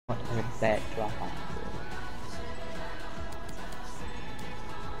bad lah.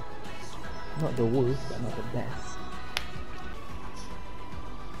 Not the worst, but not the best.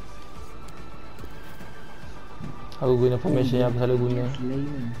 Aku guna formation yang aku selalu guna.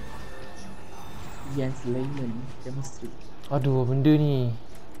 Jens Lehmann, chemistry. Aduh, benda ni.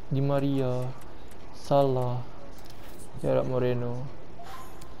 Di Maria, Salah, Gerard Moreno.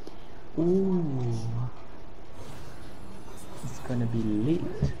 It's gonna be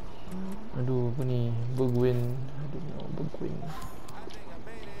late. Aduh, apa ni? Bergwin. Aduh, no, Bergwin.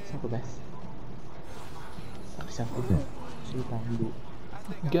 Siapa best? Siapa best? Saya tahu dulu.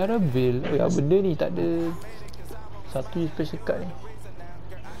 Garabel. Oh ya, benda ni tak ada satu special card ni.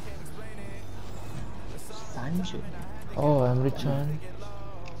 Sancho. Oh, Emre Can.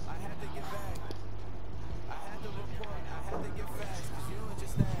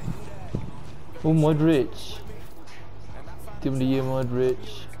 Oh, Modric. Tim dia Modric.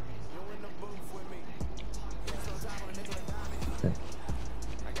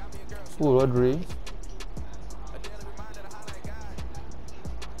 Oh, Rodri.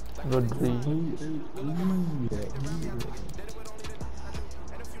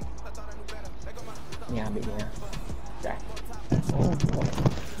 Ni ambil ni lah. Dah. Oh,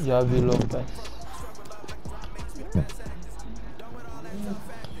 Javi Lopez.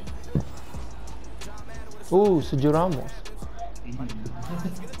 Oh, Sergio Ramos.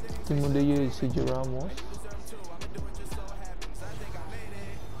 Tim dia Sergio Ramos.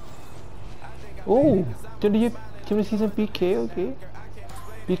 Oh, tim dia season PK, okay.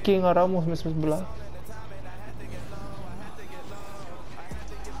 PK dengan Ramos mesra sebelah.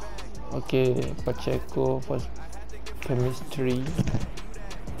 Okay, Pacheco for chemistry.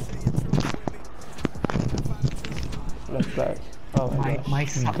 Left back. Oh My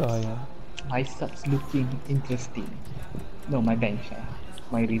gosh. subs. My subs looking interesting. No, my bench.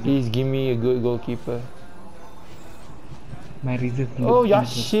 My reserve. Please give me a good goalkeeper. My reserve. Oh,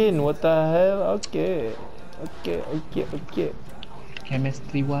 Yashin, what the hell? Okay.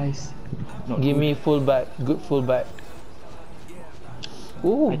 Chemistry wise, not Give good. me fullback, good fullback.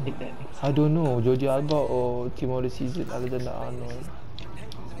 Oh, I take that. I don't know, Jordi Alba or team of the season, Alexander Arnold.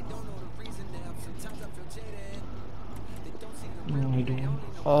 No, I don't.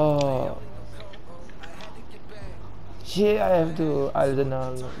 Oh, shit, I have to Alexander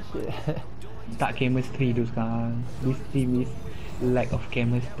Arnold. Shit. Tak chemistry tu sekarang. This team is lack of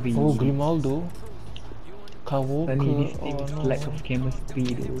chemistry. Oh, Grimaldo, Kyle Walker. This team is no. lack of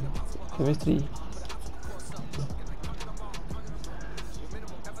chemistry tu. Chemistry.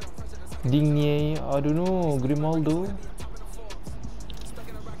 Digne, I don't know, Grimaldo.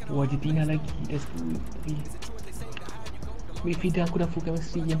 Argentina lagi. That's good. Midfielder aku dah full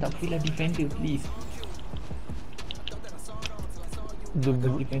chemistry. Yang tak free lah defender, please.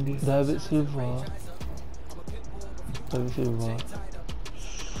 David Silva.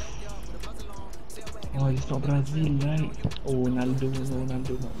 Oh, it's not Brazil, right? Oh, Ronaldo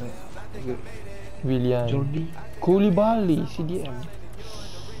not bad. Good. Willian. Jordi. Koulibaly, CDM.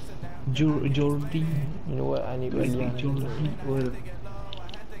 Jordi. You know what, I need Willian.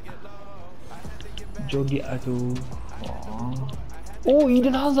 Jordi, aduh. Oh,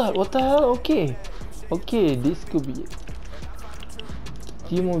 Eden Hazard, what the hell? Okay, this could be it.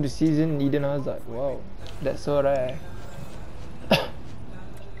 Team of the season, Eden Hazard. Wow, that's so rare.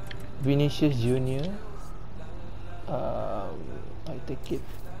 Vinicius Junior. I take it.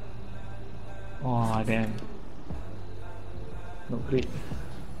 Oh, damn. Not great.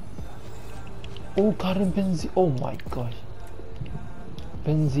 Oh, Karim Benzema. Oh my gosh.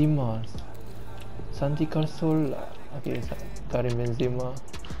 Benzema. Santi Cazorla. Okay, Karim Benzema.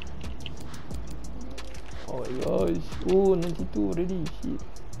 Oh my gosh. Oh, 92 already. Shit.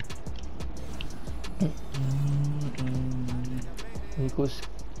 Nikos.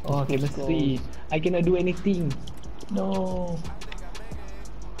 Oh, chemistry. I cannot do anything. No.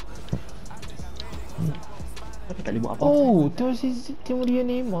 Aku tak boleh buat apa-apa. Oh, tengok dia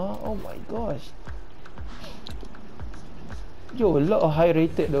Neymar. Oh my gosh. Yo, a lot of high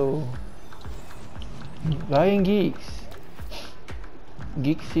rated though. Ryan Giggs.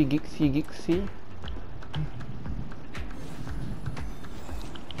 Giggsy.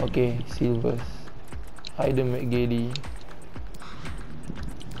 Okay, Silvers. Hayden McGady.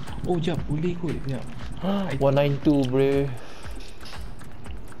 Oh, jap, boleh kot. Jap. 192 bro.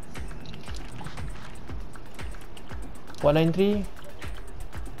 193.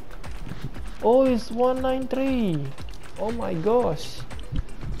 Oh, it's 193. Oh my gosh.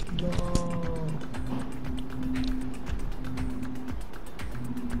 No.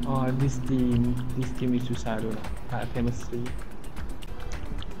 Oh, this team is susah tu. Tak chemistry.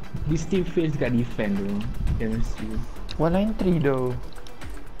 This team fails kat defend tu. Chemistry. 193 though.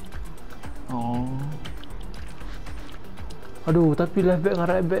 Oh. Aduh, tapi left back dengan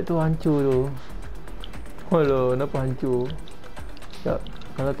right back tu hancur tu. Alah, kenapa hancur? Sekejap,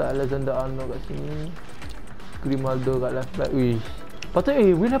 kalau tak Alexander Arnold kat sini, Grimaldo kat left back. Wish. Patut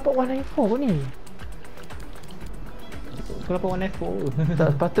Will dapat 194 kot ni. Kau dapat 194.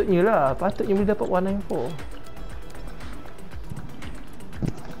 Tak, patutnya lah. Patutnya boleh dapat 194.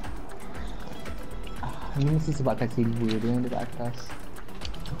 Ini mesti sebabkan silver dia yang dekat atas.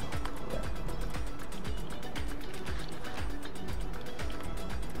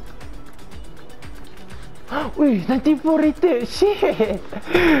 Wih, 94 rated. Shit.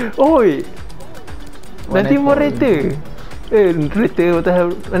 Oi. 94 rated. Rated what the hell?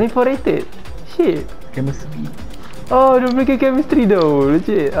 94 rated. Shit. Chemistry. Oh, dia mereka chemistry tau.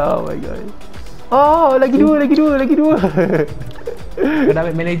 Legit. Oh my god. Oh, lagi dua. Kau dah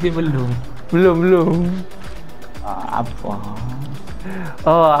ambil manager belum? Belum. Apa?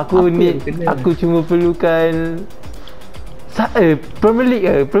 Oh, aku Apa ni yang kena? aku cuma perlukan Premier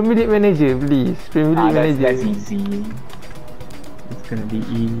League manager please. Premier League manager. That's easy. It's gonna be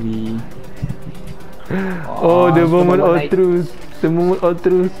easy. Oh, the moment of truth. The moment of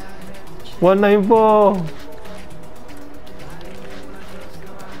truth. 194.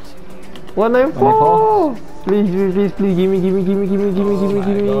 194. Please, give me.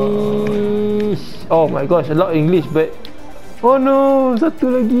 Oh my gosh, a lot of English, but oh no,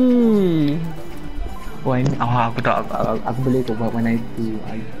 satu lagi. Wah ini, aku boleh kau buat mana itu.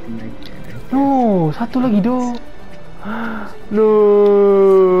 No, satu lagi doh. No.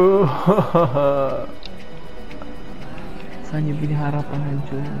 Rasanya punya harapan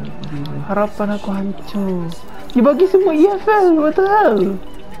hancur. Harapan aku hancur. Dia bagi semua EFL, what the hell?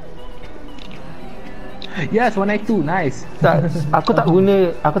 Yes, 192, nice. Tak, aku tak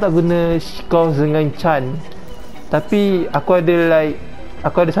guna scores dengan Chan. Tapi aku ada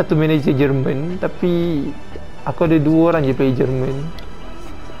satu manager Jerman, tapi aku ada dua orang je play Jerman.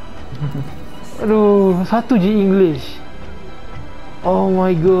 Aduh, satu je English. Oh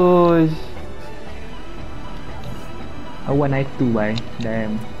my gosh. 192 bye.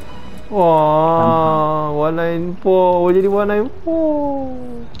 Damn. Wah, 194 jadi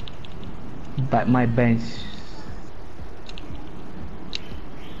 194. But my bench.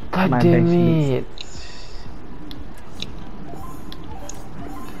 God My damn bench it.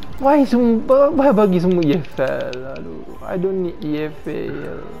 Why bagi semua EFL? Aduh, I don't need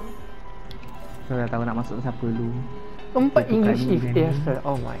EFL. Kau dah tahu nak masuk siapa dulu. 4 English Tukar ni, EFL.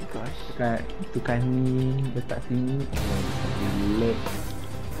 Oh my gosh. Tukar ni, letak sini. Lag.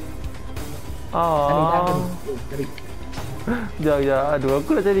 Oh. Sekejap. Aduh,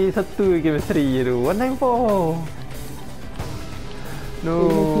 aku nak cari satu chemistry tu. 194. No.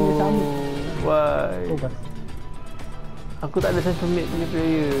 Why? Aku tak ada center mid punya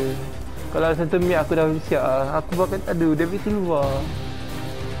player. Kalau ada center mid aku dah siap lah. Aku bakal ada David Silva.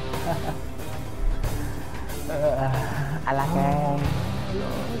 Alah kan.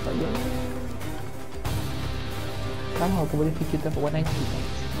 Alah, sayang. Sama aku boleh fikir dapat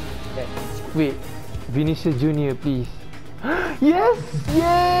 190. Wait, Vinicius Junior please. Yes!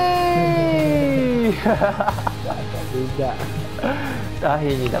 Yay! Dapat juga.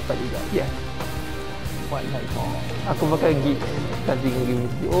 Akhirnya dapat juga. Yes. 194. Aku pakai gig ganti dengan game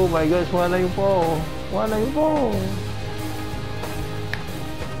mesti. Oh my gosh, 194. 194.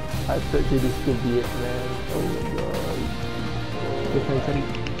 I thought this could be it, man. Oh my god. Sorry.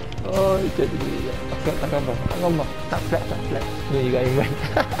 Oh, jadi dia. Tak gambar. Tak flat. Ni juga Iman.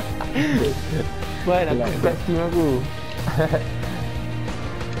 Buat aku flat team aku.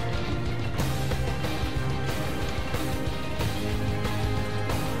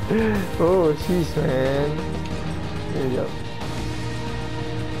 Oh, sheesh man. Sekejap.